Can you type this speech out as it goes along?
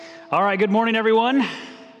All right, good morning, everyone.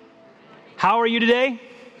 How are you today?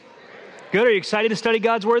 Good. Are you excited to study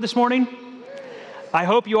God's Word this morning? I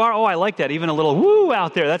hope you are. Oh, I like that. Even a little woo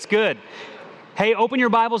out there. That's good. Hey, open your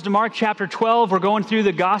Bibles to Mark chapter 12. We're going through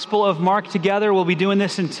the Gospel of Mark together. We'll be doing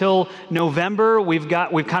this until November. We've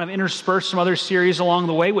kind of interspersed some other series along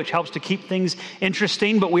the way, which helps to keep things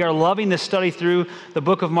interesting. But we are loving this study through the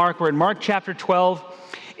book of Mark. We're in Mark chapter 12.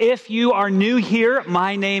 If you are new here,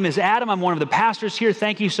 my name is Adam. I'm one of the pastors here.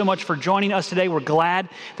 Thank you so much for joining us today. We're glad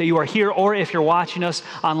that you are here. Or if you're watching us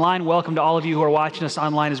online, welcome to all of you who are watching us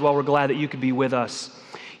online as well. We're glad that you could be with us.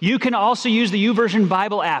 You can also use the YouVersion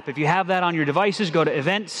Bible app. If you have that on your devices, go to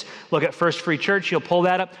events, look at First Free Church, you'll pull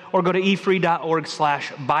that up, or go to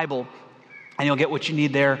efree.org/Bible, and you'll get what you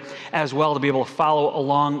need there as well to be able to follow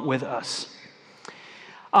along with us.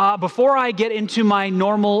 Before I get into my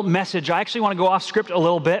normal message, I actually want to go off script a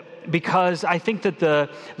little bit because I think that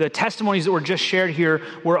the testimonies that were just shared here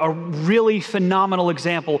were a really phenomenal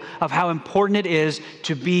example of how important it is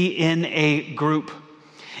to be in a group.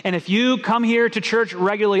 And if you come here to church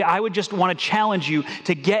regularly, I would just want to challenge you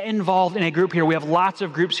to get involved in a group here. We have lots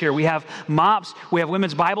of groups here. We have MOPS. We have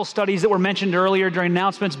women's Bible studies that were mentioned earlier during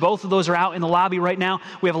announcements. Both of those are out in the lobby right now.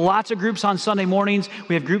 We have lots of groups on Sunday mornings.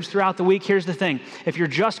 We have groups throughout the week. Here's the thing. If you're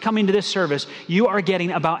just coming to this service, you are getting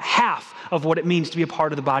about half of what it means to be a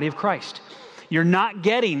part of the body of Christ. You're not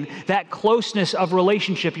getting that closeness of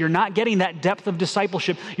relationship. You're not getting that depth of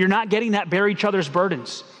discipleship. You're not getting that bear each other's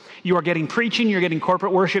burdens. You are getting preaching, you're getting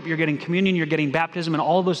corporate worship, you're getting communion, you're getting baptism, and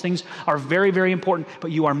all of those things are very, very important,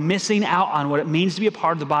 but you are missing out on what it means to be a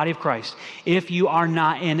part of the body of Christ if you are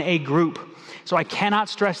not in a group. So I cannot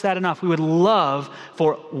stress that enough. We would love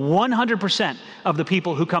for 100% of the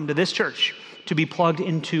people who come to this church to be plugged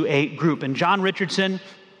into a group. And John Richardson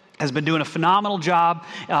has been doing a phenomenal job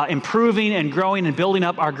improving and growing and building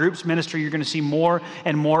up our groups ministry. You're going to see more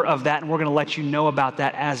and more of that, and we're going to let you know about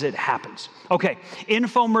that as it happens. Okay,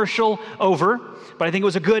 infomercial over, but I think it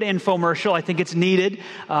was a good infomercial. I think it's needed.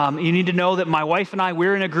 You need to know that my wife and I,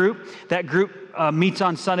 we're in a group. That group meets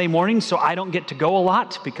on Sunday mornings, so I don't get to go a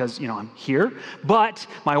lot because, I'm here. But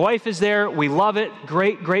my wife is there. We love it.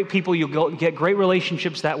 Great people. You'll get great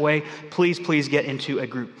relationships that way. Please get into a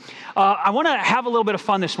group. I want to have a little bit of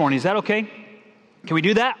fun this morning. Is that okay? Can we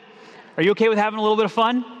do that? Are you okay with having a little bit of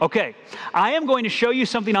fun? Okay. I am going to show you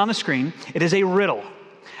something on the screen. It is a riddle.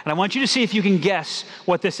 And I want you to see if you can guess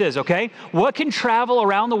what this is, okay? What can travel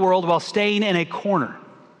around the world while staying in a corner?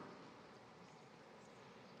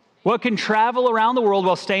 What can travel around the world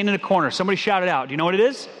while staying in a corner? Somebody shout it out. Do you know what it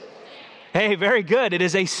is? Hey, very good. It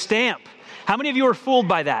is a stamp. How many of you were fooled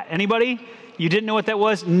by that? Anybody? You didn't know what that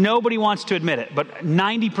was? Nobody wants to admit it, but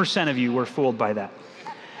 90% of you were fooled by that.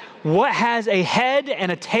 What has a head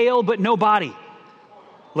and a tail but no body?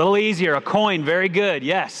 A little easier. A coin. Very good.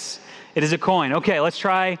 Yes. It is a coin. Okay, let's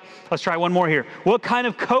try one more here. What kind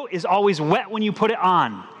of coat is always wet when you put it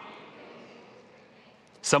on?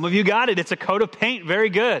 Some of you got it. It's a coat of paint. Very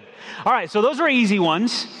good. All right, so those are easy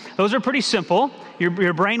ones. Those are pretty simple.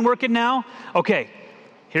 Your brain working now? Okay,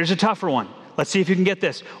 here's a tougher one. Let's see if you can get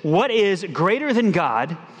this. What is greater than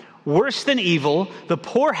God, worse than evil, the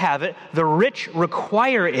poor have it, the rich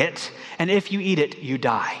require it, and if you eat it, you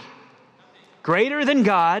die? Greater than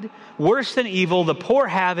God, worse than evil, the poor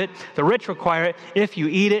have it, the rich require it, if you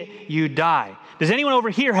eat it, you die. Does anyone over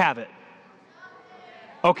here have it?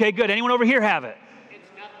 Okay, good. Anyone over here have it? It's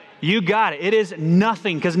nothing. You got it. It is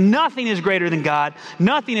nothing, because nothing is greater than God.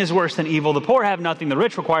 Nothing is worse than evil. The poor have nothing, the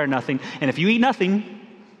rich require nothing, and if you eat nothing,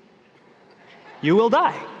 you will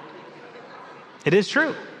die. It is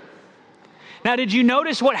true. Now, did you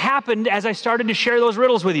notice what happened as I started to share those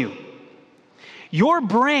riddles with you? Your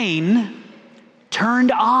brain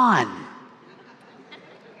turned on.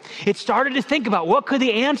 It started to think about what could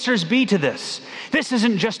the answers be to this. This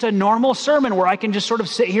isn't just a normal sermon where I can just sort of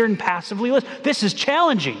sit here and passively listen. This is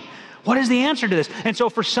challenging. What is the answer to this? And so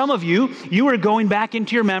for some of you, you were going back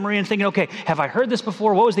into your memory and thinking, okay, have I heard this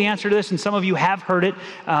before? What was the answer to this? And some of you have heard it.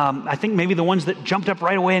 I think maybe the ones that jumped up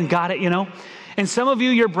right away and got it, And some of you,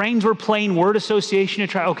 your brains were playing word association to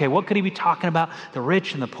try, okay, what could he be talking about? The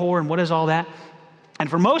rich and the poor and what is all that? And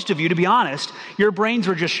for most of you, to be honest, your brains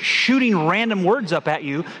were just shooting random words up at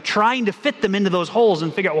you, trying to fit them into those holes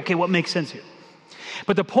and figure out, okay, what makes sense here?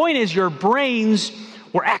 But the point is your brains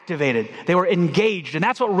were activated. They were engaged. And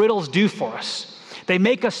that's what riddles do for us. They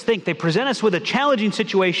make us think. They present us with a challenging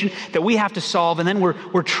situation that we have to solve. And then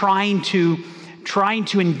we're trying to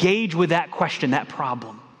engage with that question, that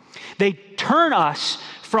problem. They turn us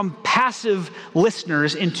from passive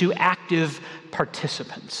listeners into active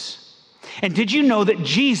participants. And did you know that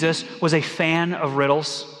Jesus was a fan of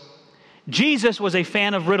riddles? Jesus was a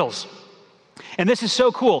fan of riddles. And this is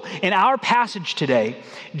so cool. In our passage today,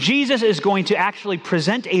 Jesus is going to actually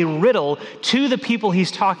present a riddle to the people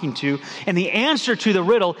he's talking to, and the answer to the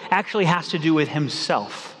riddle actually has to do with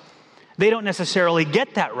himself. They don't necessarily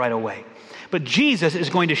get that right away. But Jesus is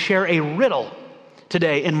going to share a riddle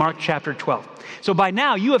today in Mark chapter 12. So by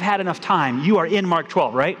now, you have had enough time. You are in Mark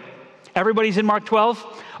 12, right? Everybody's in Mark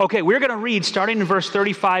 12? Okay, we're going to read starting in verse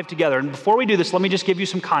 35 together. And before we do this, let me just give you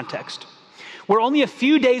some context. We're only a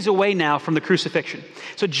few days away now from the crucifixion.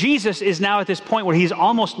 So Jesus is now at this point where he's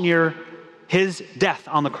almost near his death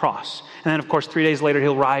on the cross. And then, of course, 3 days later,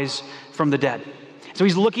 he'll rise from the dead. So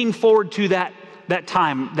he's looking forward to that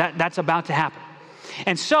time. That's about to happen.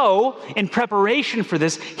 And so, in preparation for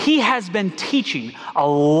this, he has been teaching a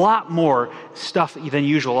lot more stuff than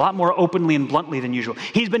usual, a lot more openly and bluntly than usual.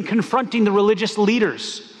 He's been confronting the religious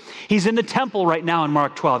leaders. He's in the temple right now in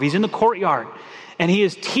Mark 12. He's in the courtyard. And he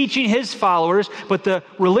is teaching his followers, but the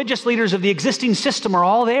religious leaders of the existing system are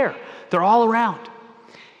all there. They're all around.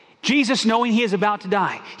 Jesus, knowing he is about to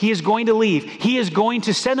die, he is going to leave. He is going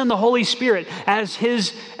to send in the Holy Spirit as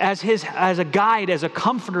a guide, as a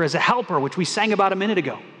comforter, as a helper, which we sang about a minute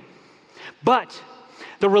ago. But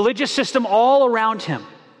the religious system all around him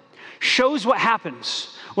shows what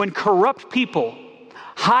happens when corrupt people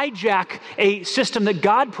hijack a system that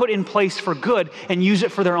God put in place for good and use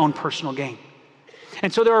it for their own personal gain.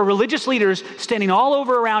 And so there are religious leaders standing all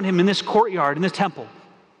over around him in this courtyard, in this temple,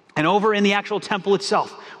 and over in the actual temple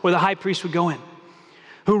itself, where the high priest would go in,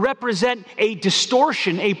 who represent a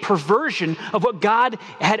distortion, a perversion of what God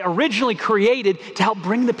had originally created to help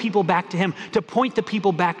bring the people back to him, to point the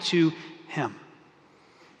people back to him.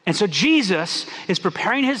 And so Jesus is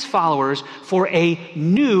preparing his followers for a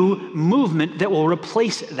new movement that will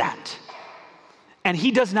replace that. And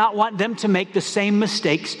he does not want them to make the same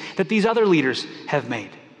mistakes that these other leaders have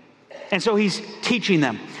made. And so he's teaching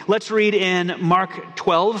them. Let's read in Mark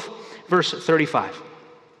 12, verse 35.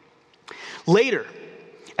 Later,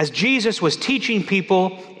 as Jesus was teaching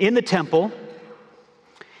people in the temple,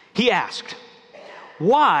 he asked,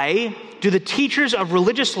 "Why do the teachers of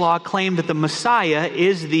religious law claim that the Messiah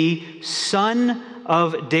is the Son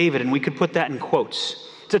of David?" And we could put that in quotes.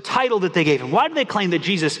 It's a title that they gave him. Why do they claim that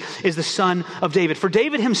Jesus is the Son of David? For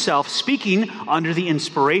David himself, speaking under the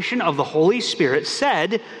inspiration of the Holy Spirit,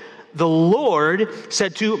 said, "The Lord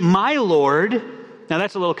said to my Lord," now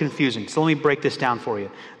that's a little confusing, so let me break this down for you.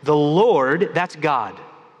 The Lord, that's God.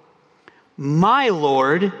 My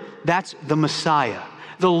Lord, that's the Messiah.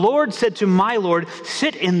 The Lord said to my Lord,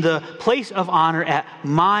 "Sit in the place of honor at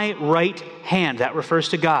my right hand." That refers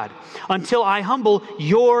to God. "Until I humble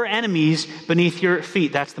your enemies beneath your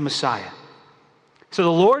feet." That's the Messiah. So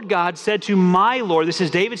the Lord God said to my Lord, this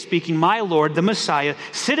is David speaking, "My Lord, the Messiah,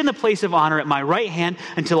 sit in the place of honor at my right hand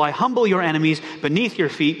until I humble your enemies beneath your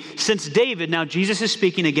feet." Since David, now Jesus is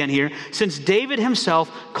speaking again here, since David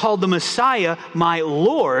himself called the Messiah my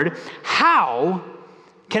Lord, how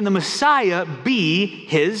can the Messiah be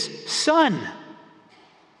his son?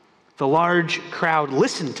 The large crowd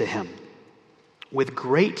listened to him with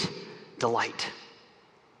great delight.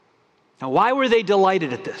 Now, why were they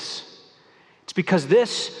delighted at this? It's because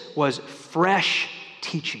this was fresh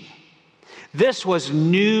teaching. This was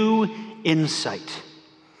new insight.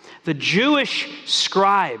 The Jewish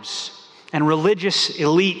scribes and religious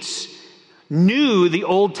elites knew the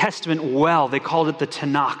Old Testament well. They called it the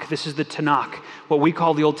Tanakh. This is the Tanakh, what we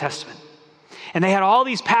call the Old Testament. And they had all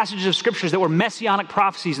these passages of scriptures that were messianic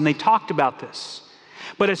prophecies, and they talked about this.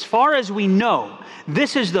 But as far as we know,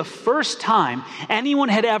 this is the first time anyone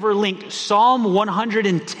had ever linked Psalm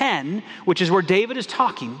 110, which is where David is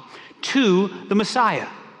talking, to the Messiah.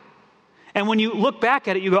 And when you look back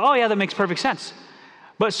at it, you go, oh yeah, that makes perfect sense.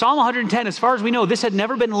 But Psalm 110, as far as we know, this had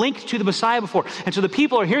never been linked to the Messiah before. And so the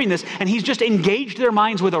people are hearing this, and he's just engaged their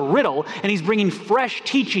minds with a riddle, and he's bringing fresh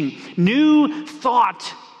teaching, new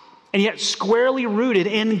thought, and yet squarely rooted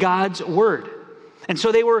in God's word. And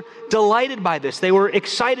so they were delighted by this. They were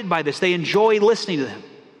excited by this. They enjoy listening to him.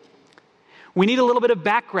 We need a little bit of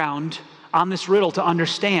background on this riddle to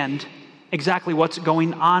understand exactly what's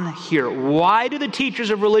going on here. Why do the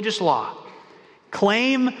teachers of religious law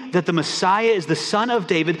claim that the Messiah is the Son of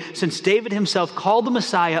David, since David himself called the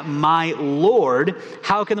Messiah my Lord?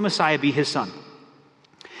 How can the Messiah be his son?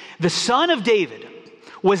 The Son of David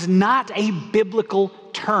was not a biblical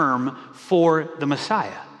term for the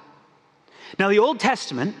Messiah. Now, the Old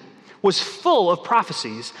Testament was full of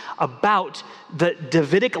prophecies about the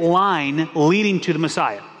Davidic line leading to the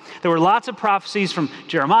Messiah. There were lots of prophecies from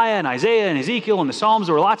Jeremiah and Isaiah and Ezekiel and the Psalms.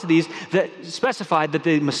 There were lots of these that specified that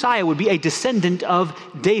the Messiah would be a descendant of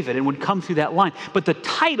David and would come through that line. But the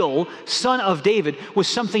title, Son of David, was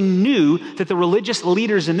something new that the religious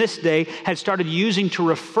leaders in this day had started using to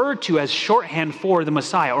refer to as shorthand for the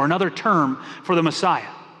Messiah, or another term for the Messiah.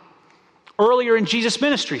 Earlier in Jesus'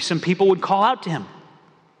 ministry, some people would call out to him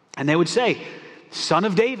and they would say, Son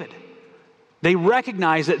of David. They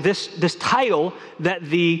recognize that this title that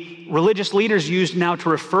the religious leaders used now to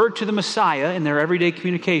refer to the Messiah in their everyday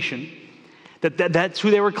communication, that's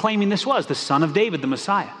who they were claiming this was, the Son of David, the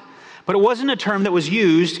Messiah. But it wasn't a term that was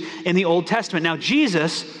used in the Old Testament. Now,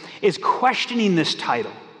 Jesus is questioning this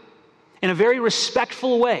title in a very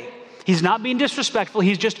respectful way. He's not being disrespectful.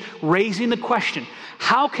 He's just raising the question,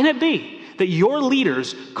 how can it be that your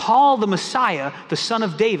leaders call the Messiah the Son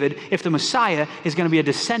of David if the Messiah is going to be a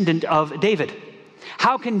descendant of David?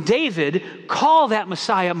 How can David call that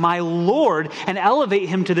Messiah my Lord and elevate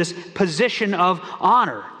him to this position of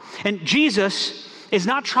honor? And Jesus is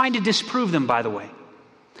not trying to disprove them, by the way.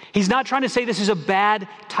 He's not trying to say this is a bad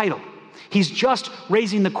title. He's just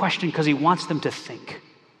raising the question because he wants them to think,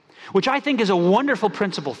 which I think is a wonderful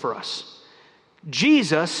principle for us.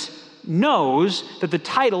 Jesus knows that the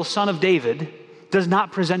title Son of David does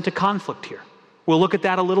not present a conflict here. We'll look at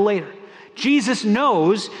that a little later. Jesus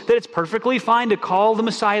knows that it's perfectly fine to call the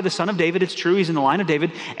Messiah the Son of David. It's true, he's in the line of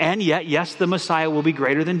David, and yet, yes, the Messiah will be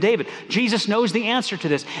greater than David. Jesus knows the answer to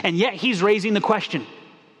this, and yet he's raising the question.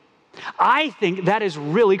 I think that is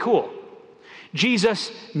really cool.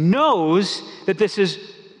 Jesus knows that this is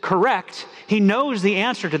correct. He knows the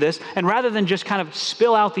answer to this, and rather than just kind of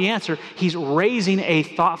spill out the answer, he's raising a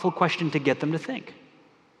thoughtful question to get them to think.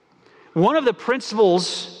 One of the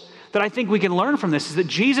principles that I think we can learn from this is that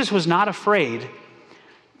Jesus was not afraid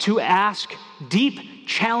to ask deep,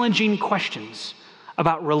 challenging questions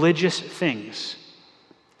about religious things,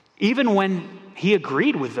 even when he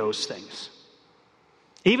agreed with those things.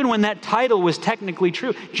 Even when that title was technically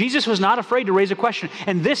true, Jesus was not afraid to raise a question.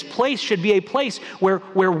 And this place should be a place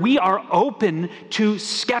where we are open to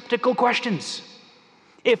skeptical questions.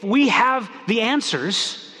 If we have the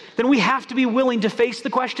answers, then we have to be willing to face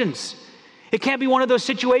the questions. It can't be one of those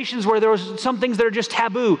situations where there are some things that are just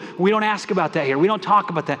taboo. We don't ask about that here. We don't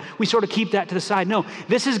talk about that. We sort of keep that to the side. No,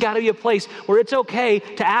 this has got to be a place where it's okay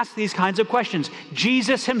to ask these kinds of questions.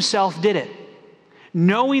 Jesus himself did it.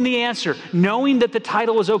 Knowing the answer, knowing that the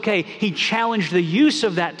title was okay, he challenged the use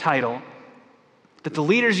of that title that the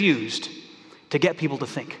leaders used to get people to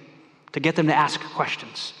think, to get them to ask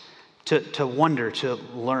questions, to wonder, to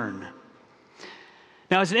learn.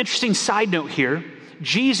 Now, as an interesting side note here,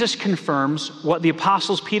 Jesus confirms what the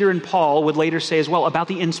apostles Peter and Paul would later say as well about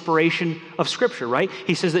the inspiration of Scripture, right?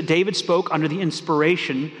 He says that David spoke under the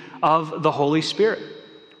inspiration of the Holy Spirit,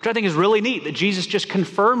 which I think is really neat that Jesus just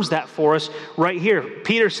confirms that for us right here.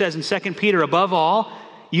 Peter says in 2 Peter, above all,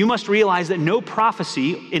 you must realize that no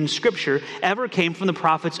prophecy in Scripture ever came from the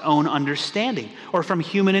prophet's own understanding or from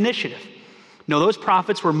human initiative. No, those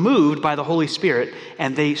prophets were moved by the Holy Spirit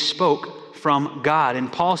and they spoke from God.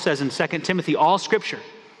 And Paul says in 2 Timothy, all Scripture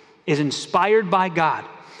is inspired by God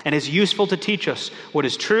and is useful to teach us what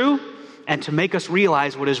is true and to make us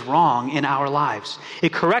realize what is wrong in our lives.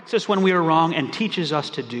 It corrects us when we are wrong and teaches us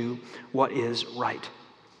to do what is right.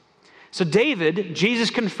 So David, Jesus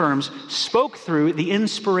confirms, spoke through the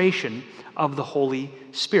inspiration of the Holy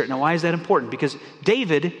Spirit. Now, why is that important? Because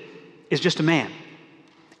David is just a man.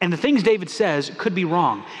 And the things David says could be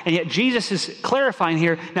wrong. And yet Jesus is clarifying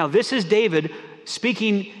here, now this is David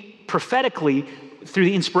speaking prophetically through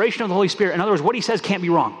the inspiration of the Holy Spirit. In other words, what he says can't be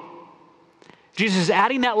wrong. Jesus is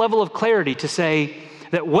adding that level of clarity to say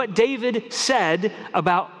that what David said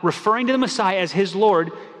about referring to the Messiah as his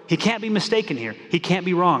Lord, he can't be mistaken here. He can't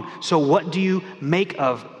be wrong. So what do you make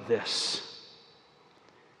of this?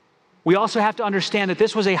 We also have to understand that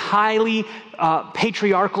this was a highly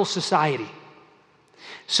patriarchal society.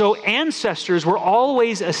 So ancestors were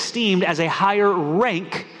always esteemed as a higher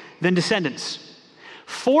rank than descendants.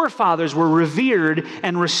 Forefathers were revered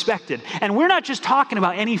and respected. And we're not just talking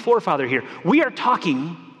about any forefather here. We are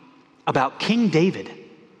talking about King David.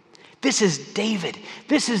 This is David.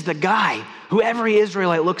 This is the guy who every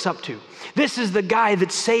Israelite looks up to. This is the guy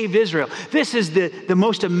that saved Israel. This is the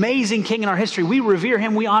most amazing king in our history. We revere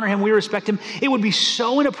him, we honor him, we respect him. It would be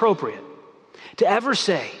so inappropriate to ever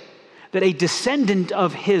say that a descendant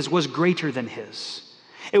of his was greater than his.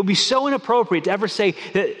 It would be so inappropriate to ever say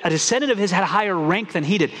that a descendant of his had a higher rank than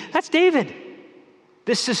he did. That's David.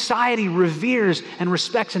 This society reveres and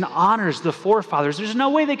respects and honors the forefathers. There's no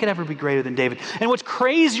way they could ever be greater than David. And what's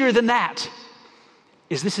crazier than that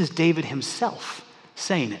is this is David himself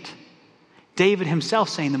saying it. David himself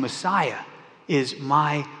saying the Messiah is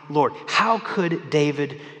my Lord. How could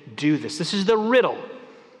David do this? This is the riddle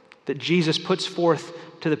that Jesus puts forth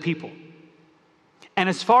to the people. And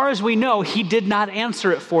as far as we know, he did not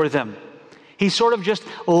answer it for them. He sort of just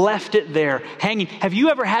left it there hanging. Have you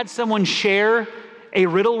ever had someone share a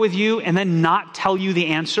riddle with you and then not tell you the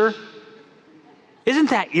answer?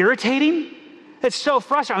 Isn't that irritating? It's so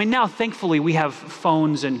frustrating. I mean, now thankfully we have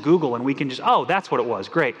phones and Google and we can just, oh, that's what it was.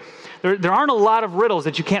 Great. There aren't a lot of riddles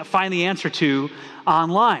that you can't find the answer to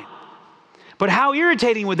online. But how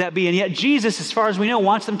irritating would that be? And yet Jesus, as far as we know,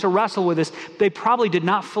 wants them to wrestle with this. They probably did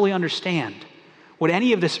not fully understand what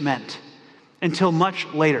any of this meant until much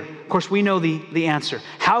later. Of course, we know the answer.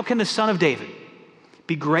 How can the Son of David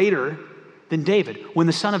be greater than David when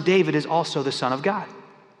the Son of David is also the Son of God?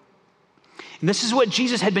 And this is what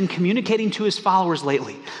Jesus had been communicating to his followers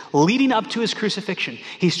lately, leading up to his crucifixion.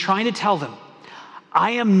 He's trying to tell them,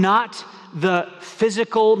 I am not the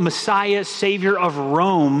physical Messiah, Savior of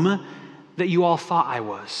Rome that you all thought I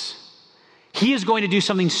was. He is going to do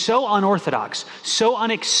something so unorthodox, so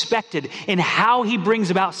unexpected in how he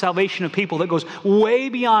brings about salvation of people that goes way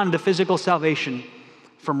beyond the physical salvation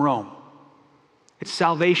from Rome. It's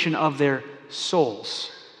salvation of their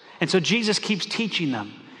souls. And so Jesus keeps teaching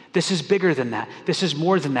them, this is bigger than that. This is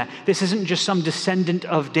more than that. This isn't just some descendant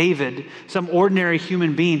of David, some ordinary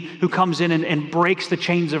human being who comes in and breaks the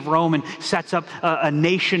chains of Rome and sets up a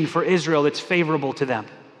nation for Israel that's favorable to them.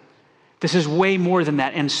 This is way more than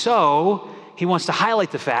that. And so he wants to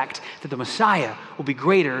highlight the fact that the Messiah will be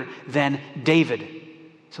greater than David.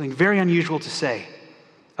 Something very unusual to say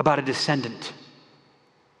about a descendant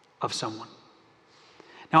of someone.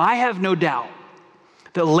 Now, I have no doubt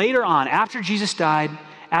that later on, after Jesus died,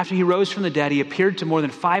 after he rose from the dead, he appeared to more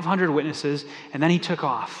than 500 witnesses, and then he took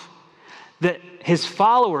off. That his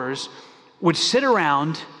followers would sit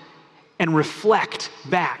around and reflect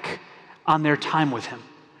back on their time with him.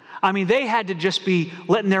 I mean, they had to just be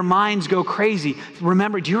letting their minds go crazy.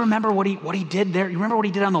 Do you remember what he did there? You remember what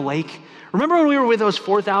he did on the lake? Remember when we were with those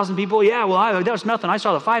 4,000 people? Yeah, well, that was nothing. I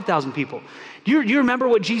saw the 5,000 people. Do you remember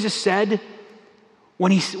what Jesus said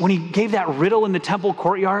when he gave that riddle in the temple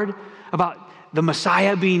courtyard about the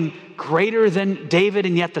Messiah being greater than David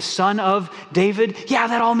and yet the son of David? Yeah,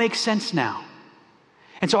 that all makes sense now.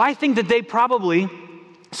 And so I think that they probably,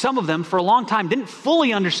 some of them for a long time, didn't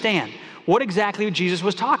fully understand what exactly Jesus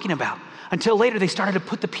was talking about. Until later they started to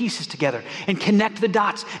put the pieces together and connect the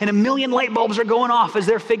dots, and a million light bulbs are going off as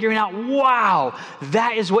they're figuring out, wow,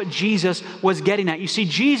 that is what Jesus was getting at. You see,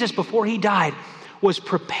 Jesus, before he died, was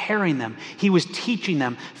preparing them. He was teaching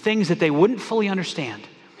them things that they wouldn't fully understand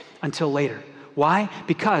until later. Why?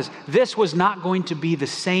 Because this was not going to be the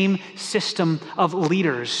same system of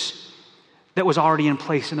leaders that was already in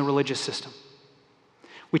place in the religious system.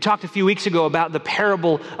 We talked a few weeks ago about the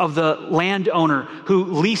parable of the landowner who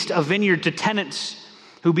leased a vineyard to tenants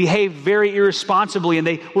who behaved very irresponsibly, and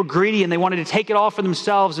they were greedy and they wanted to take it all for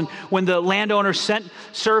themselves. And when the landowner sent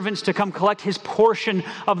servants to come collect his portion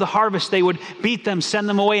of the harvest, they would beat them, send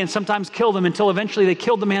them away, and sometimes kill them until eventually they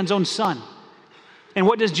killed the man's own son. And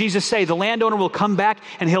what does Jesus say? The landowner will come back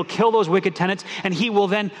and he'll kill those wicked tenants, and he will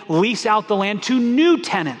then lease out the land to new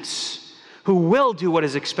tenants who will do what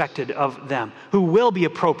is expected of them, who will be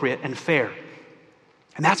appropriate and fair.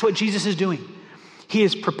 And that's what Jesus is doing. He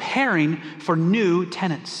is preparing for new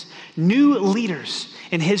tenants, new leaders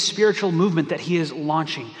in his spiritual movement that he is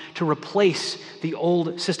launching to replace the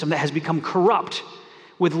old system that has become corrupt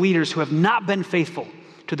with leaders who have not been faithful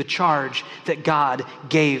to the charge that God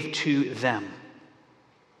gave to them.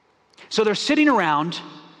 So they're sitting around,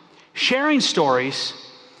 sharing stories,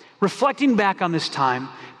 reflecting back on this time.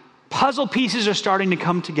 Puzzle pieces are starting to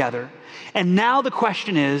come together. And now the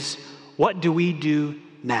question is, what do we do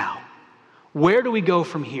now? Where do we go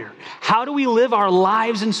from here? How do we live our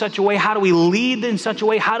lives in such a way? How do we lead in such a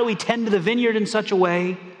way? How do we tend to the vineyard in such a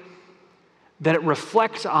way that it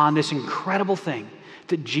reflects on this incredible thing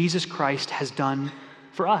that Jesus Christ has done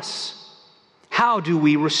for us? How do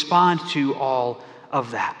we respond to all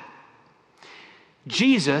of that?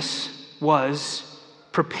 Jesus was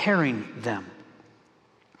preparing them.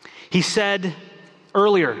 He said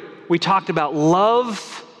earlier, we talked about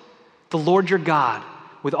love the Lord your God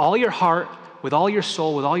with all your heart, with all your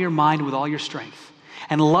soul, with all your mind, with all your strength.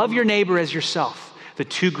 And love your neighbor as yourself, the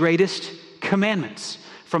two greatest commandments.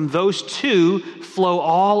 From those two flow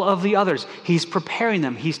all of the others. He's preparing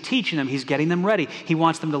them. He's teaching them. He's getting them ready. He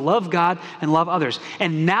wants them to love God and love others.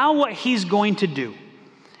 And now what he's going to do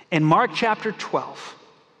in Mark chapter 12,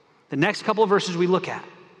 the next couple of verses we look at,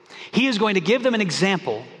 he is going to give them an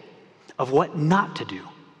example of what not to do.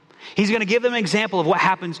 He's going to give them an example of what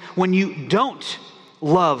happens when you don't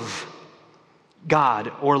love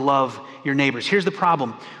God or love your neighbors. Here's the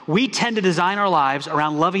problem. We tend to design our lives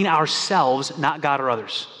around loving ourselves, not God or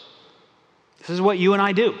others. This is what you and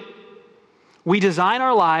I do. We design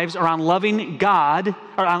our lives around loving God,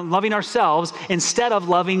 or around loving ourselves, instead of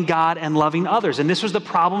loving God and loving others. And this was the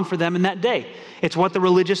problem for them in that day. It's what the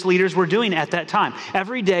religious leaders were doing at that time.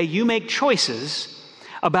 Every day you make choices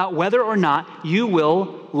about whether or not you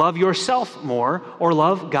will love yourself more or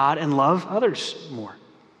love God and love others more.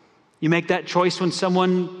 You make that choice when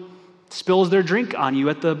someone spills their drink on you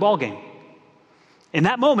at the ball game. In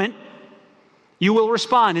that moment, you will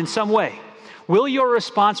respond in some way. Will your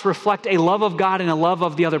response reflect a love of God and a love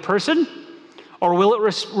of the other person? Or will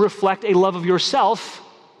it reflect a love of yourself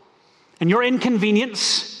and your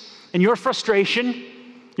inconvenience and your frustration,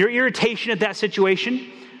 your irritation at that situation?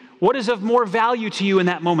 What is of more value to you in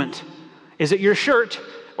that moment? Is it your shirt,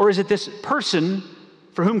 or is it this person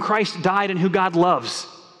for whom Christ died and who God loves?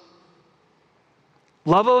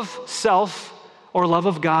 Love of self or love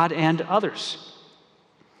of God and others?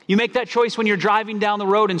 You make that choice when you're driving down the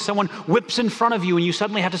road and someone whips in front of you and you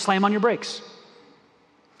suddenly have to slam on your brakes.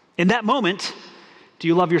 In that moment, do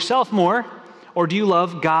you love yourself more, or do you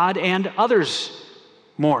love God and others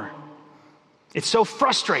more? It's so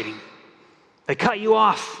frustrating. They cut you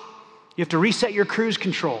off. You have to reset your cruise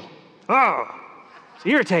control. Oh, it's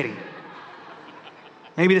irritating.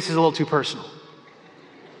 Maybe this is a little too personal.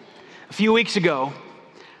 A few weeks ago,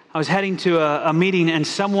 I was heading to a meeting and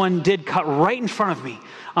someone did cut right in front of me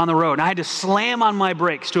on the road. And I had to slam on my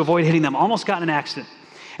brakes to avoid hitting them. Almost got in an accident.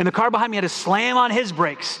 And the car behind me had to slam on his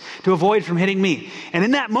brakes to avoid from hitting me. And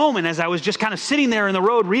in that moment, as I was just kind of sitting there in the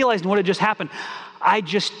road, realizing what had just happened, I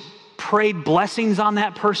just prayed blessings on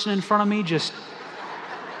that person in front of me. Just,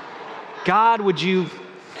 God, would you...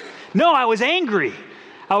 No, I was angry.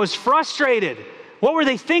 I was frustrated. What were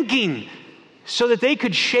they thinking? So that they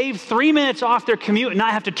could shave 3 minutes off their commute and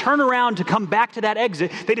not have to turn around to come back to that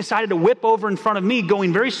exit, they decided to whip over in front of me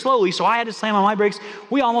going very slowly, so I had to slam on my brakes.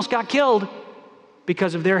 We almost got killed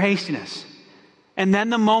because of their hastiness. And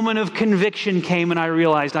then the moment of conviction came and I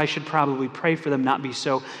realized I should probably pray for them, not be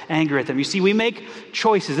so angry at them. You see, we make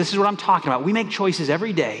choices. This is what I'm talking about. We make choices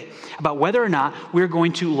every day about whether or not we're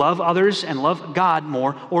going to love others and love God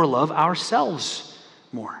more or love ourselves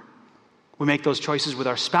more. We make those choices with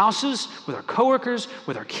our spouses, with our coworkers,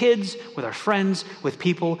 with our kids, with our friends, with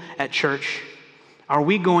people at church. Are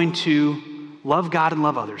we going to love God and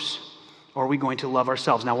love others? Or are we going to love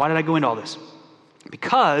ourselves? Now, why did I go into all this?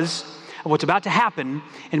 Because of what's about to happen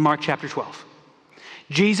in Mark chapter 12.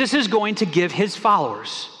 Jesus is going to give his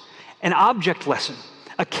followers an object lesson,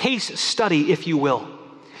 a case study, if you will,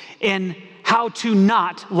 in how to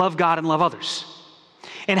not love God and love others,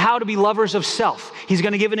 and how to be lovers of self. He's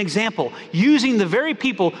going to give an example using the very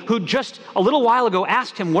people who just a little while ago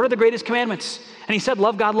asked him, what are the greatest commandments? And he said,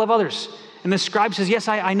 love God, love others. And the scribe says, yes,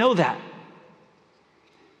 I know that.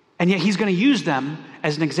 And yet he's going to use them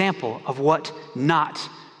as an example of what not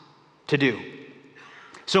to do.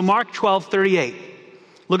 So Mark 12:38.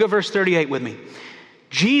 Look at verse 38 with me.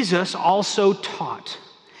 Jesus also taught,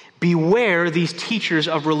 beware these teachers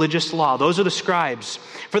of religious law. Those are the scribes.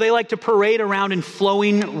 For they like to parade around in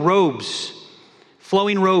flowing robes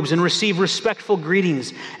and receive respectful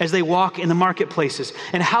greetings as they walk in the marketplaces,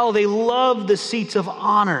 and how they love the seats of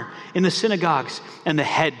honor in the synagogues and the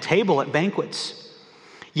head table at banquets.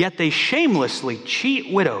 Yet they shamelessly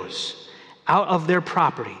cheat widows out of their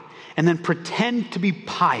property and then pretend to be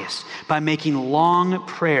pious by making long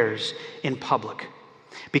prayers in public.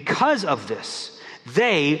 Because of this,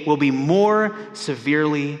 they will be more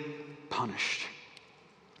severely punished.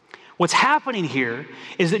 What's happening here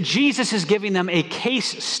is that Jesus is giving them a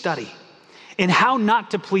case study in how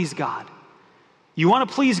not to please God. You want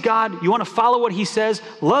to please God, you want to follow what he says,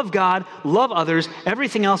 love God, love others,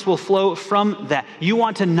 everything else will flow from that. You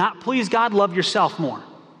want to not please God, love yourself more.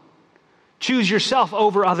 Choose yourself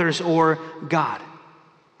over others or God.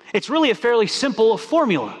 It's really a fairly simple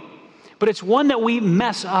formula, but it's one that we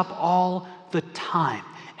mess up all the time.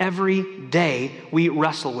 Every day we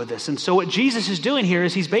wrestle with this. And so what Jesus is doing here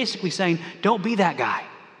is he's basically saying, don't be that guy.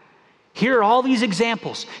 Here are all these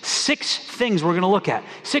examples. 6 things we're going to look at.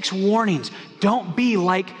 6 warnings. Don't be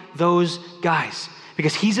like those guys.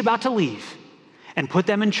 Because he's about to leave and put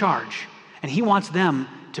them in charge. And he wants them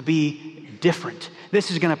to be different.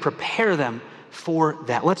 This is going to prepare them for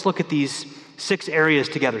that. Let's look at these 6 areas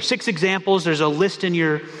together. 6 examples. There's a list in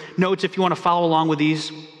your notes if you want to follow along with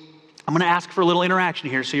these. I'm going to ask for a little interaction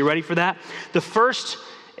here. So you ready for that? The first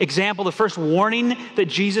example, the first warning that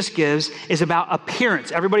Jesus gives is about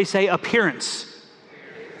appearance. Everybody say appearance.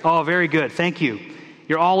 Oh, very good. Thank you.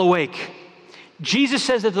 You're all awake. Jesus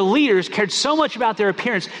says that the leaders cared so much about their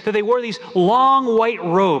appearance that they wore these long white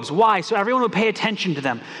robes. Why? So everyone would pay attention to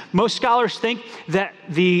them. Most scholars think that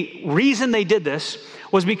the reason they did this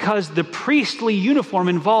was because the priestly uniform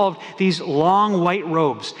involved these long white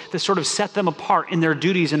robes that sort of set them apart in their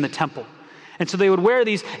duties in the temple. And so they would wear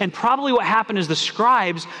these, and probably what happened is the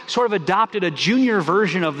scribes sort of adopted a junior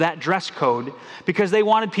version of that dress code because they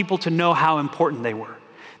wanted people to know how important they were.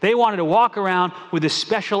 They wanted to walk around with a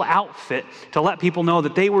special outfit to let people know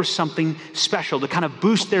that they were something special, to kind of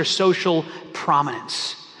boost their social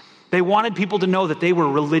prominence. They wanted people to know that they were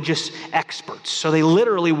religious experts. So they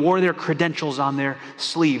literally wore their credentials on their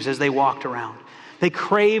sleeves as they walked around. They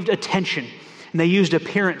craved attention, and they used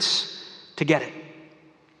appearance to get it.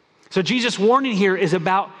 So Jesus' warning here is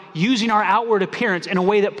about using our outward appearance in a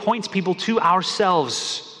way that points people to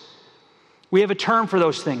ourselves. We have a term for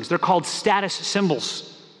those things. They're called status symbols.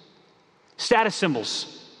 Status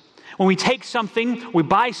symbols. When we take something, we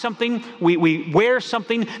buy something, we wear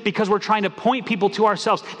something because we're trying to point people to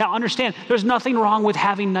ourselves. Now understand, there's nothing wrong with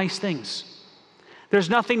having nice things. There's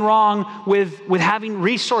nothing wrong with having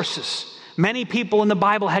resources. Many people in the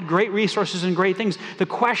Bible had great resources and great things. The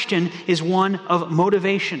question is one of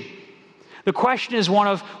motivation. The question is one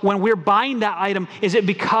of, when we're buying that item, is it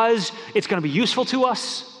because it's going to be useful to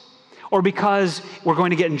us? Or because we're going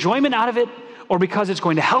to get enjoyment out of it? Or because it's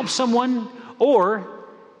going to help someone? Or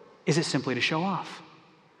is it simply to show off?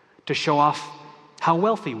 To show off how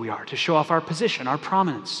wealthy we are, to show off our position, our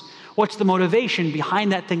prominence. What's the motivation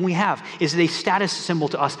behind that thing we have? Is it a status symbol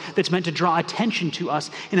to us that's meant to draw attention to us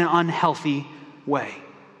in an unhealthy way?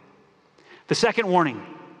 The second warning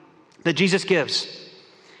that Jesus gives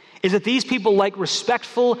is that these people like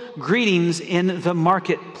respectful greetings in the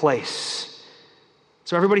marketplace.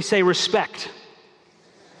 So everybody say respect.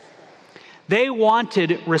 They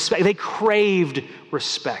wanted respect. They craved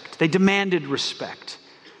respect. They demanded respect.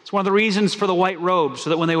 It's one of the reasons for the white robes,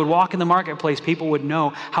 so that when they would walk in the marketplace, people would know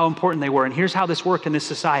how important they were. And here's how this worked in this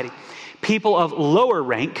society. People of lower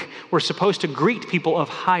rank were supposed to greet people of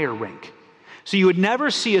higher rank. So you would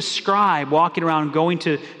never see a scribe walking around going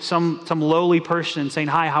to some lowly person and saying,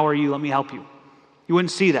 "Hi, how are you? Let me help you." You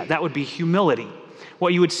wouldn't see that. That would be humility.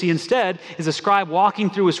 What you would see instead is a scribe walking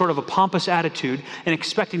through with sort of a pompous attitude and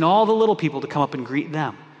expecting all the little people to come up and greet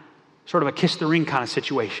them. Sort of a kiss the ring kind of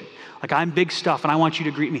situation. Like, I'm big stuff and I want you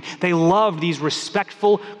to greet me. They loved these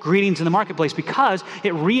respectful greetings in the marketplace because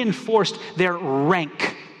it reinforced their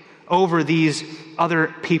rank over these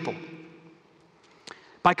other people.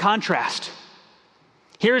 By contrast,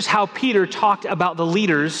 here's how Peter talked about the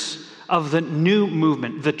leaders of the new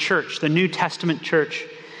movement, the church, the New Testament church.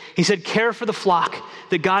 He said, care for the flock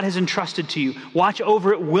that God has entrusted to you. Watch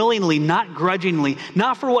over it willingly, not grudgingly,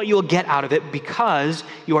 not for what you'll get out of it, because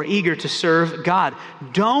you are eager to serve God.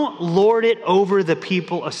 Don't lord it over the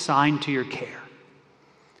people assigned to your care,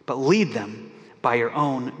 but lead them by your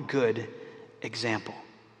own good example.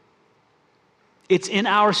 It's in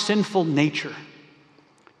our sinful nature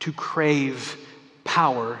to crave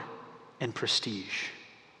power and prestige.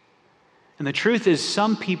 And the truth is,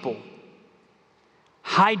 some people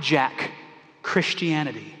hijack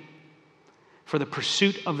Christianity for the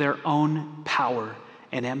pursuit of their own power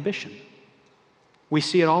and ambition. We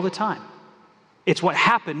see it all the time. It's what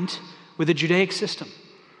happened with the Judaic system.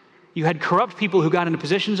 You had corrupt people who got into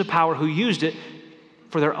positions of power who used it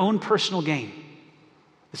for their own personal gain.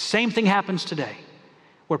 The same thing happens today,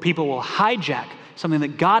 where people will hijack something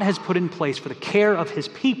that God has put in place for the care of his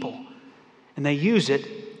people, and they use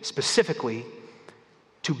it specifically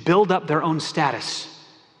to build up their own status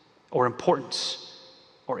or importance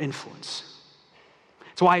or influence.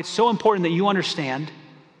 That's why it's so important that you understand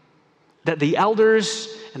that the elders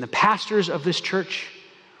and the pastors of this church,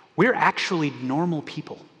 we're actually normal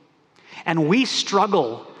people. And we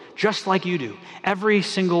struggle just like you do every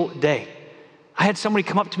single day. I had somebody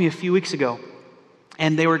come up to me a few weeks ago,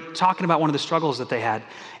 and they were talking about one of the struggles that they had.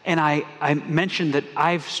 And I mentioned that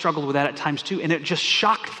I've struggled with that at times too, and it just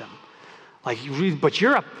shocked them. Like,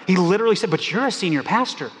 he literally said, but you're a senior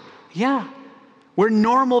pastor. Yeah, we're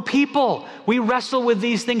normal people. We wrestle with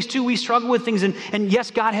these things too. We struggle with things. And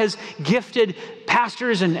yes, God has gifted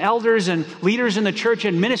pastors and elders and leaders in the church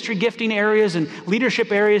in ministry gifting areas and leadership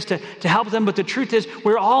areas to help them. But the truth is,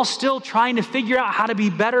 we're all still trying to figure out how to be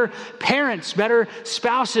better parents, better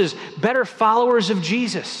spouses, better followers of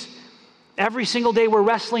Jesus. Every single day we're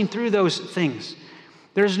wrestling through those things.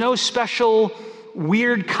 There's no special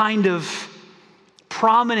weird kind of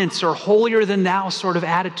prominence or holier than thou sort of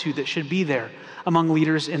attitude that should be there among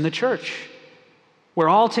leaders in the church. We're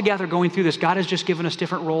all together going through this. God has just given us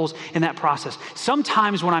different roles in that process.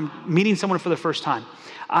 Sometimes when I'm meeting someone for the first time,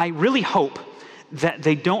 I really hope that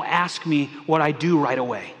they don't ask me what I do right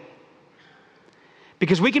away.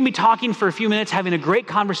 Because we can be talking for a few minutes, having a great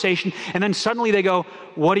conversation, and then suddenly they go,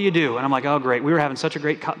 "What do you do?" And I'm like, "Oh, great. We were having such a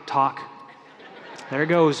great talk. There it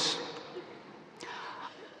goes."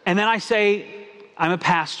 And then I say, "I'm a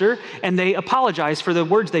pastor," and they apologize for the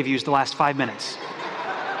words they've used the last 5 minutes.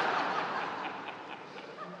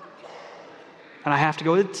 And I have to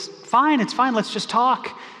go, it's fine, let's just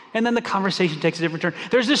talk. And then the conversation takes a different turn.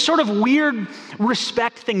 There's this sort of weird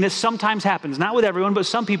respect thing that sometimes happens, not with everyone, but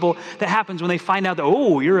some people, that happens when they find out that,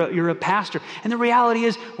 oh, you're a pastor. And the reality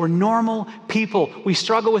is, we're normal people. We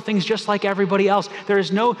struggle with things just like everybody else. There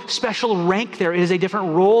is no special rank there. It is a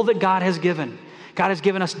different role that God has given. God has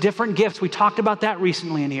given us different gifts. We talked about that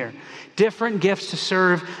recently in here. Different gifts to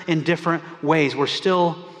serve in different ways. We're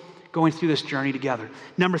still going through this journey together.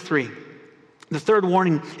 Number 3. The third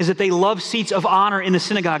warning is that they love seats of honor in the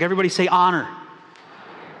synagogue. Everybody say honor.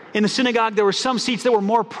 In the synagogue, there were some seats that were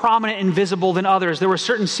more prominent and visible than others. There were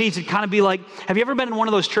certain seats that kind of be like, have you ever been in one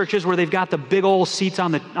of those churches where they've got the big old seats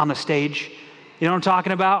on the stage? You know what I'm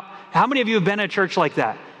talking about? How many of you have been at a church like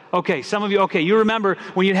that? Okay, some of you, you remember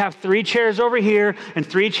when you'd have 3 chairs over here and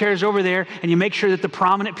 3 chairs over there, and you make sure that the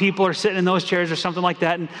prominent people are sitting in those chairs or something like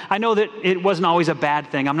that. And I know that it wasn't always a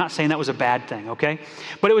bad thing. I'm not saying that was a bad thing, okay?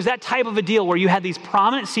 But it was that type of a deal where you had these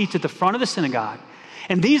prominent seats at the front of the synagogue,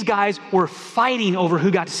 and these guys were fighting over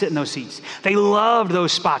who got to sit in those seats. They loved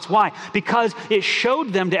those spots. Why? Because it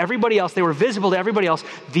showed them to everybody else, they were visible to everybody else,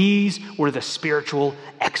 these were the spiritual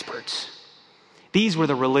experts. These were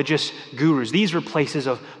the religious gurus. These were places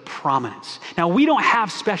of prominence. Now, we don't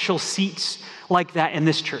have special seats like that in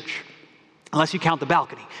this church, unless you count the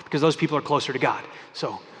balcony, because those people are closer to God.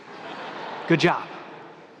 So, good job.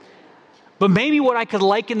 But maybe what I could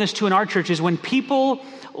liken this to in our church is when people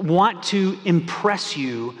want to impress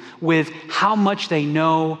you with how much they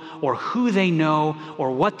know or who they know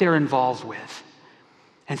or what they're involved with.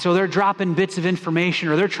 And so they're dropping bits of information,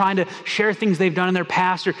 or they're trying to share things they've done in their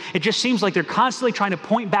past, or it just seems like they're constantly trying to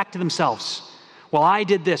point back to themselves. Well, I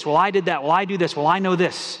did this. Well, I did that. Well, I do this. Well, I know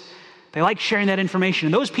this. They like sharing that information.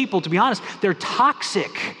 And those people, to be honest, they're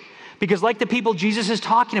toxic, because like the people Jesus is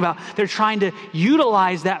talking about, they're trying to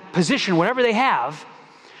utilize that position, whatever they have,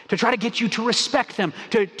 to try to get you to respect them,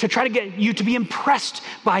 to try to get you to be impressed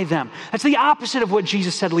by them. That's the opposite of what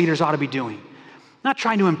Jesus said leaders ought to be doing. Not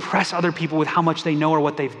trying to impress other people with how much they know or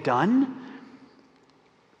what they've done.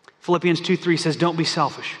 Philippians 2:3 says, don't be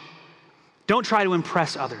selfish. Don't try to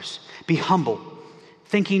impress others. Be humble,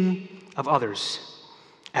 thinking of others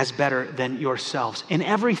as better than yourselves. In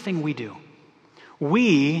everything we do,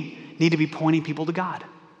 we need to be pointing people to God.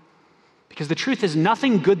 Because the truth is,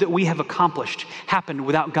 nothing good that we have accomplished happened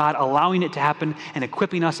without God allowing it to happen and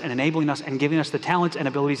equipping us and enabling us and giving us the talents and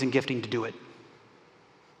abilities and gifting to do it.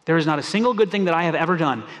 There is not a single good thing that I have ever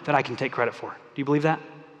done that I can take credit for. Do you believe that?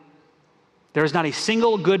 There is not a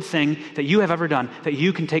single good thing that you have ever done that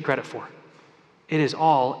you can take credit for. It is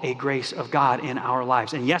all a grace of God in our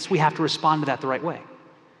lives. And yes, we have to respond to that the right way.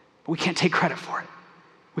 But we can't take credit for it.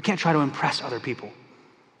 We can't try to impress other people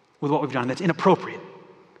with what we've done. That's inappropriate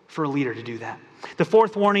for a leader to do that. The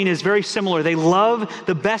fourth warning is very similar. They love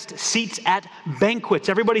the best seats at banquets.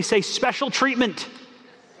 Everybody say special treatment.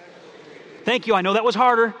 Thank you. I know that was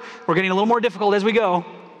harder. We're getting a little more difficult as we go.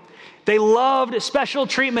 They loved special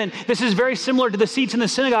treatment. This is very similar to the seats in the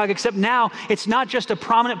synagogue, except now it's not just a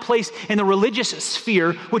prominent place in the religious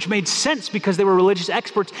sphere, which made sense because they were religious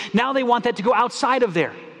experts. Now they want that to go outside of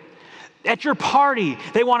there. At your party,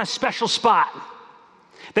 they want a special spot.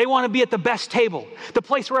 They want to be at the best table, the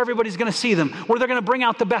place where everybody's going to see them, where they're going to bring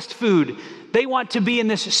out the best food. They want to be in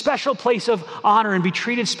this special place of honor and be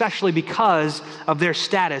treated specially because of their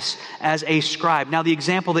status as a scribe. Now, the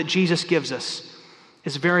example that Jesus gives us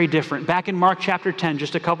is very different. Back in Mark chapter 10,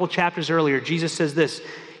 just a couple chapters earlier, Jesus says this,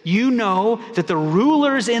 "You know that the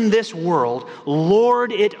rulers in this world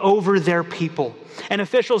lord it over their people, and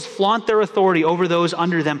officials flaunt their authority over those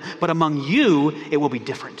under them, but among you it will be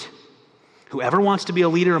different. Whoever wants to be a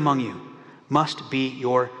leader among you must be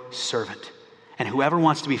your servant. And whoever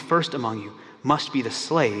wants to be first among you must be the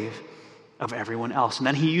slave of everyone else." And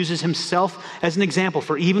then he uses himself as an example.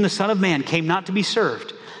 "For even the Son of Man came not to be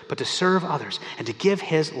served, but to serve others and to give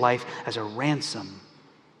his life as a ransom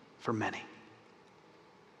for many."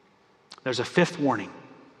 There's a fifth warning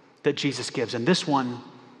that Jesus gives, and this one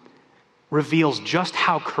reveals just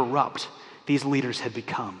how corrupt these leaders had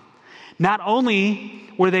become. Not only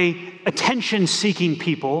were they attention-seeking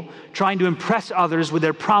people, trying to impress others with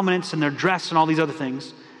their prominence and their dress and all these other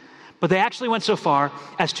things, But they actually went so far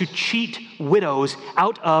as to cheat widows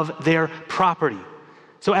out of their property.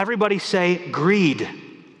 So everybody say greed.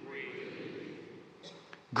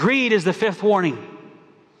 Greed is the fifth warning.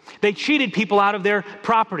 They cheated people out of their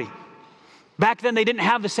property. Back then, they didn't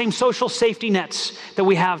have the same social safety nets that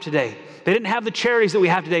we have today. They didn't have the charities that we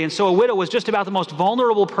have today. And so a widow was just about the most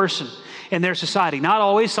vulnerable person in their society. Not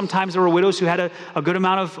always. Sometimes there were widows who had a good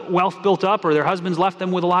amount of wealth built up, or their husbands left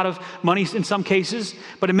them with a lot of money in some cases.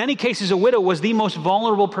 But in many cases, a widow was the most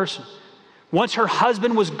vulnerable person. Once her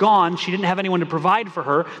husband was gone, she didn't have anyone to provide for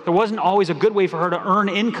her. There wasn't always a good way for her to earn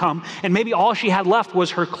income. And maybe all she had left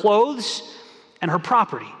was her clothes and her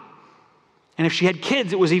property. And if she had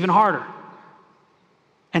kids, it was even harder.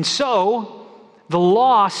 And so the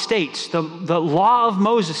law states, the law of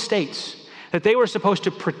Moses states, that they were supposed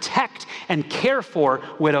to protect and care for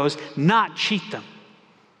widows, not cheat them.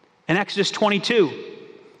 In Exodus 22,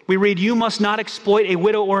 we read, "You must not exploit a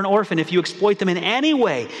widow or an orphan. If you exploit them in any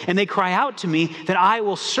way, and they cry out to me, then I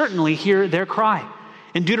will certainly hear their cry."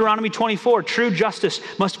 In Deuteronomy 24, "True justice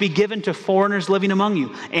must be given to foreigners living among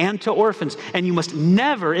you and to orphans, and you must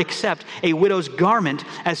never accept a widow's garment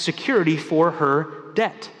as security for her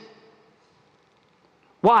debt."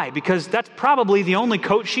 Why? Because that's probably the only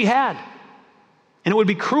coat she had. And it would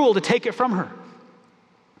be cruel to take it from her.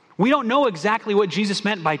 We don't know exactly what Jesus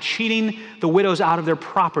meant by cheating the widows out of their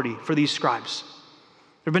property for these scribes.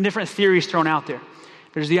 There have been different theories thrown out there.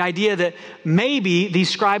 There's the idea that maybe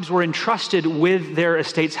these scribes were entrusted with their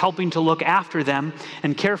estates, helping to look after them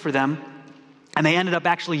and care for them, and they ended up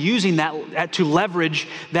actually using that to leverage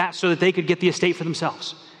that so that they could get the estate for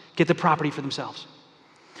themselves, get the property for themselves.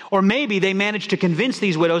 Or maybe they managed to convince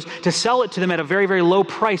these widows to sell it to them at a very, very low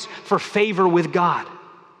price for favor with God.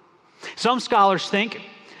 Some scholars think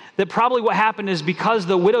that probably what happened is because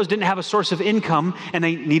the widows didn't have a source of income and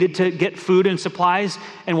they needed to get food and supplies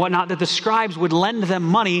and whatnot, that the scribes would lend them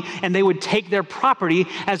money and they would take their property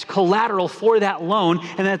as collateral for that loan,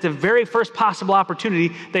 and at the very first possible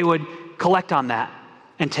opportunity, they would collect on that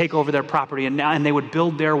and take over their property, and they would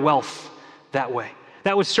build their wealth that way.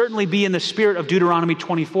 That would certainly be in the spirit of Deuteronomy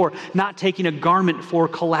 24, not taking a garment for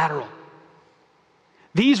collateral.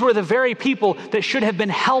 These were the very people that should have been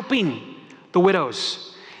helping the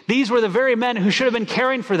widows. These were the very men who should have been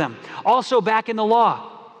caring for them. Also back in the law,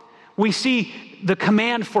 we see the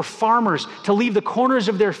command for farmers to leave the corners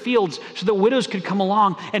of their fields so that widows could come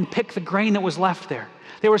along and pick the grain that was left there.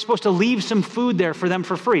 They were supposed to leave some food there for them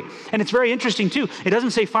for free. And it's very interesting too. It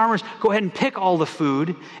doesn't say farmers go ahead and pick all the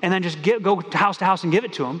food and then just go house to house and give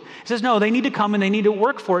it to them. It says, no, they need to come and they need to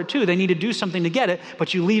work for it too. They need to do something to get it,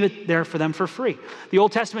 but you leave it there for them for free. The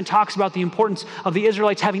Old Testament talks about the importance of the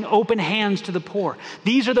Israelites having open hands to the poor.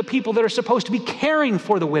 These are the people that are supposed to be caring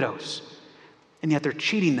for the widows, and yet they're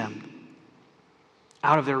cheating them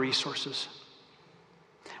out of their resources.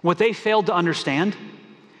 What they failed to understand,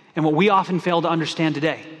 and what we often fail to understand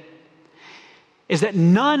today, is that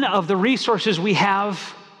none of the resources we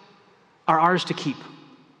have are ours to keep.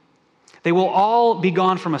 They will all be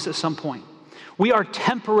gone from us at some point. We are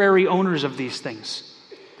temporary owners of these things.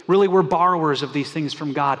 Really, we're borrowers of these things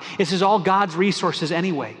from God. This is all God's resources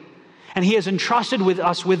anyway. And He has entrusted with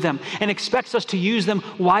us with them and expects us to use them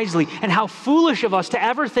wisely. And how foolish of us to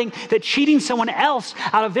ever think that cheating someone else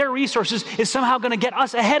out of their resources is somehow going to get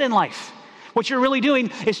us ahead in life. What you're really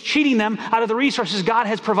doing is cheating them out of the resources God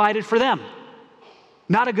has provided for them.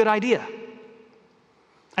 Not a good idea.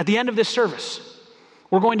 At the end of this service,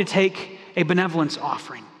 we're going to take a benevolence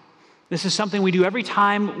offering. This is something we do every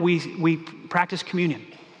time we practice communion,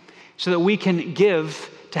 so that we can give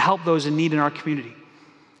to help those in need in our community.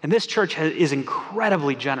 And this church is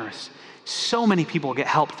incredibly generous. So many people get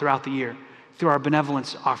help throughout the year through our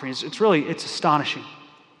benevolence offerings. It's astonishing.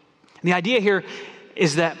 And the idea here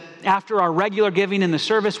is that after our regular giving in the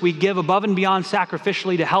service, we give above and beyond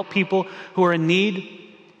sacrificially to help people who are in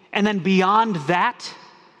need. And then beyond that,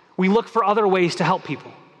 we look for other ways to help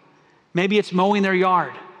people. Maybe it's mowing their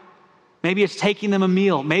yard. Maybe it's taking them a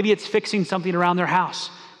meal. Maybe it's fixing something around their house.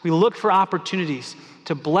 We look for opportunities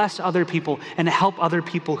to bless other people and to help other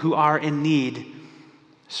people who are in need,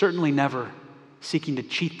 certainly never seeking to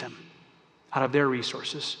cheat them out of their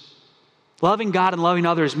resources. Loving God and loving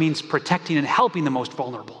others means protecting and helping the most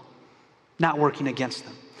vulnerable, not working against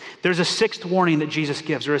them. There's a sixth warning that Jesus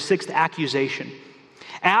gives, or a sixth accusation.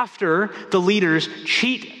 After the leaders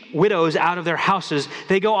cheat widows out of their houses,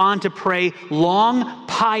 they go on to pray long,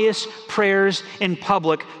 pious prayers in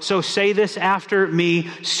public. So say this after me: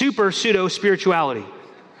 super pseudo-spirituality.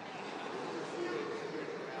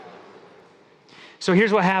 So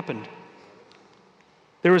here's what happened.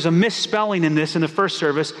 There was a misspelling in this in the first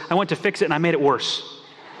service. I went to fix it and I made it worse.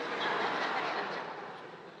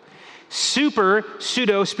 Super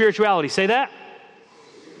pseudo spirituality. Say that.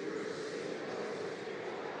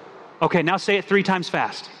 Okay, now say it 3 times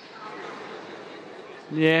fast.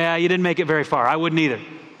 Yeah, you didn't make it very far. I wouldn't either.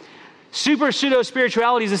 Super pseudo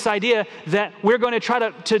spirituality is this idea that we're going to try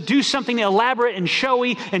to do something elaborate and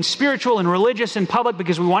showy and spiritual and religious in public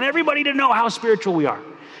because we want everybody to know how spiritual we are.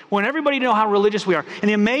 We want everybody to know how religious we are. And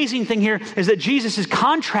the amazing thing here is that Jesus is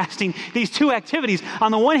contrasting these two activities.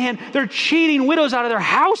 On the one hand, they're cheating widows out of their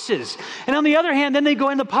houses. And on the other hand, then they go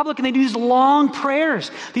into public and they do these long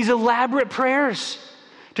prayers, these elaborate prayers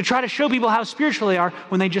to try to show people how spiritual they are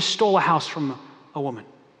when they just stole a house from a woman.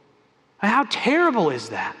 And how terrible is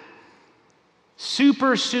that?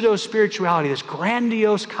 Super pseudo spirituality, this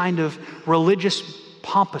grandiose kind of religious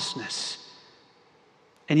pompousness.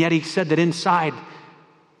 And yet he said that inside,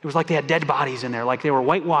 it was like they had dead bodies in there, like they were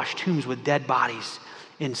whitewashed tombs with dead bodies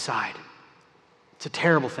inside. It's a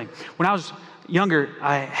terrible thing. When I was younger,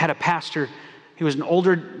 I had a pastor. He was an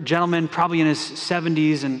older gentleman, probably in his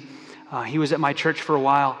 70s, and he was at my church for a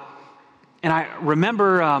while. And I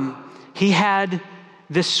remember he had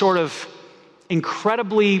this sort of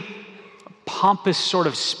incredibly pompous sort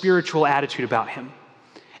of spiritual attitude about him.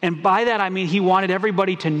 And by that, I mean he wanted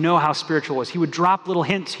everybody to know how spiritual he was. He would drop little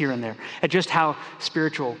hints here and there at just how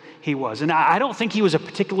spiritual he was. And I don't think he was a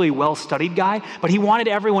particularly well-studied guy, but he wanted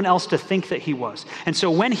everyone else to think that he was. And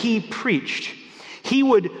so when he preached, he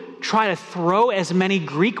would try to throw as many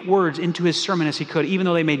Greek words into his sermon as he could, even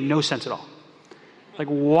though they made no sense at all. Like,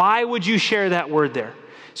 why would you share that word there?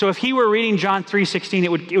 So if he were reading John 3:16,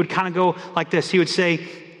 it would kind of go like this. He would say,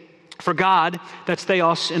 for God, that's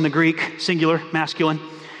theos in the Greek, singular, masculine,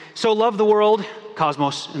 so loved the world,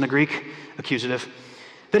 cosmos in the Greek, accusative,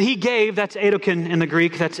 that he gave, that's eidokin in the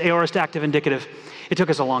Greek, that's aorist active indicative. It took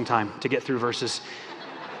us a long time to get through verses.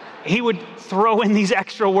 He would throw in these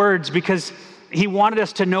extra words because he wanted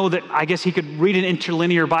us to know that, I guess he could read an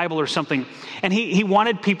interlinear Bible or something. And he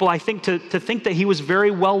wanted people, I think, to think that he was very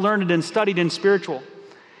well learned and studied and spiritual.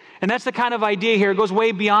 And that's the kind of idea here. It goes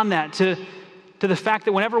way beyond that to the fact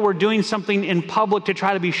that whenever we're doing something in public to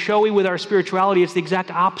try to be showy with our spirituality, it's the exact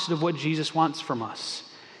opposite of what Jesus wants from us.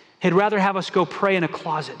 He'd rather have us go pray in a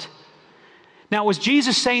closet. Now, was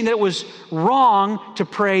Jesus saying that it was wrong to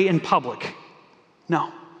pray in public?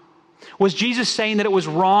 No. Was Jesus saying that it was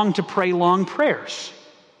wrong to pray long prayers?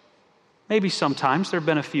 Maybe sometimes. There have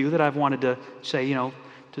been a few that I've wanted to say,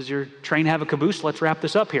 does your train have a caboose? Let's wrap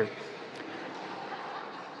this up here.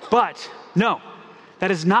 But no. That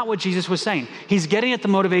is not what Jesus was saying. He's getting at the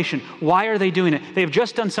motivation. Why are they doing it? They have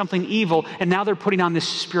just done something evil, and now they're putting on this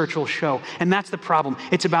spiritual show. And that's the problem.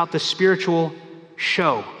 It's about the spiritual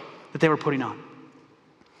show that they were putting on.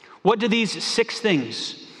 What do these 6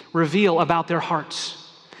 things reveal about their hearts?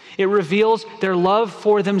 It reveals their love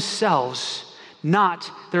for themselves, not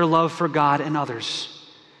their love for God and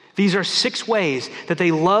others. These are 6 ways that they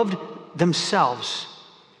loved themselves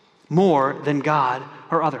more than God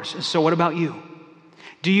or others. And so what about you?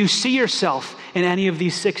 Do you see yourself in any of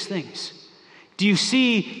these 6 things? Do you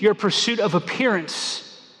see your pursuit of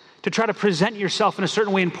appearance to try to present yourself in a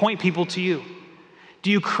certain way and point people to you?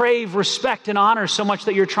 Do you crave respect and honor so much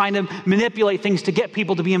that you're trying to manipulate things to get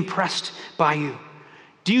people to be impressed by you?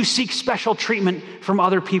 Do you seek special treatment from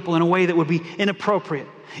other people in a way that would be inappropriate?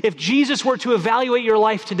 If Jesus were to evaluate your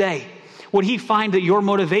life today, would he find that your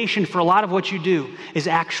motivation for a lot of what you do is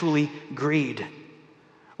actually greed?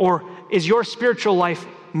 Or is your spiritual life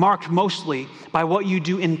marked mostly by what you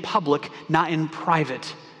do in public, not in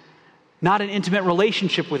private? Not an intimate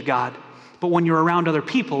relationship with God, but when you're around other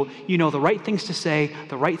people, you know the right things to say,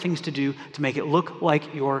 the right things to do to make it look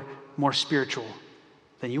like you're more spiritual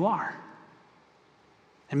than you are.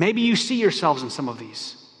 And maybe you see yourselves in some of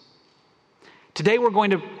these. Today we're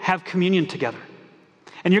going to have communion together.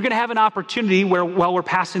 And you're going to have an opportunity where, while we're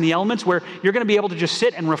passing the elements, where you're going to be able to just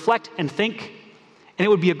sit and reflect and think. And it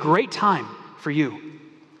would be a great time for you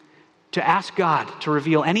to ask God to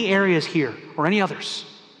reveal any areas here or any others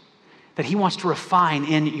that he wants to refine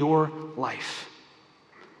in your life.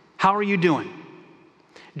 How are you doing?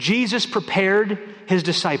 Jesus prepared his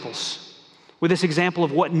disciples with this example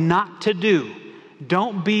of what not to do.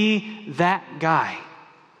 Don't be that guy.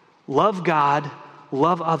 Love God,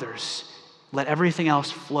 love others. Let everything else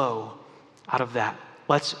flow out of that.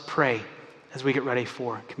 Let's pray as we get ready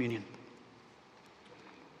for communion.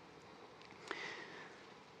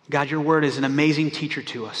 God, your word is an amazing teacher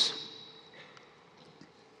to us.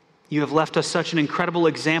 You have left us such an incredible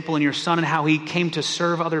example in your Son and how he came to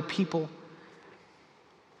serve other people.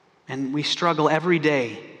 And we struggle every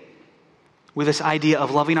day with this idea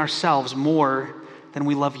of loving ourselves more than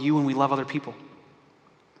we love you and we love other people.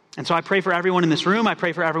 And so I pray for everyone in this room. I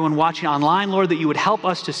pray for everyone watching online, Lord, that you would help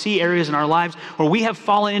us to see areas in our lives where we have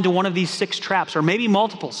fallen into one of these 6 traps, or maybe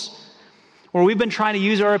multiples, where we've been trying to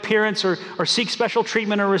use our appearance or seek special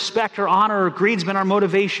treatment or respect or honor, or greed's been our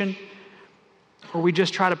motivation, or we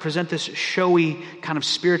just try to present this showy kind of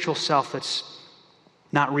spiritual self that's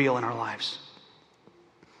not real in our lives.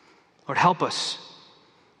 Lord, help us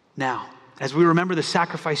now as we remember the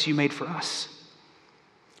sacrifice you made for us,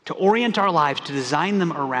 to orient our lives, to design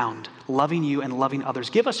them around loving you and loving others.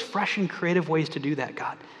 Give us fresh and creative ways to do that,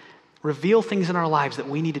 God. Reveal things in our lives that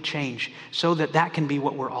we need to change so that that can be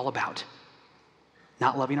what we're all about.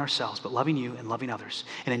 Not loving ourselves, but loving you and loving others.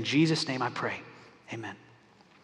 And in Jesus' name I pray, amen.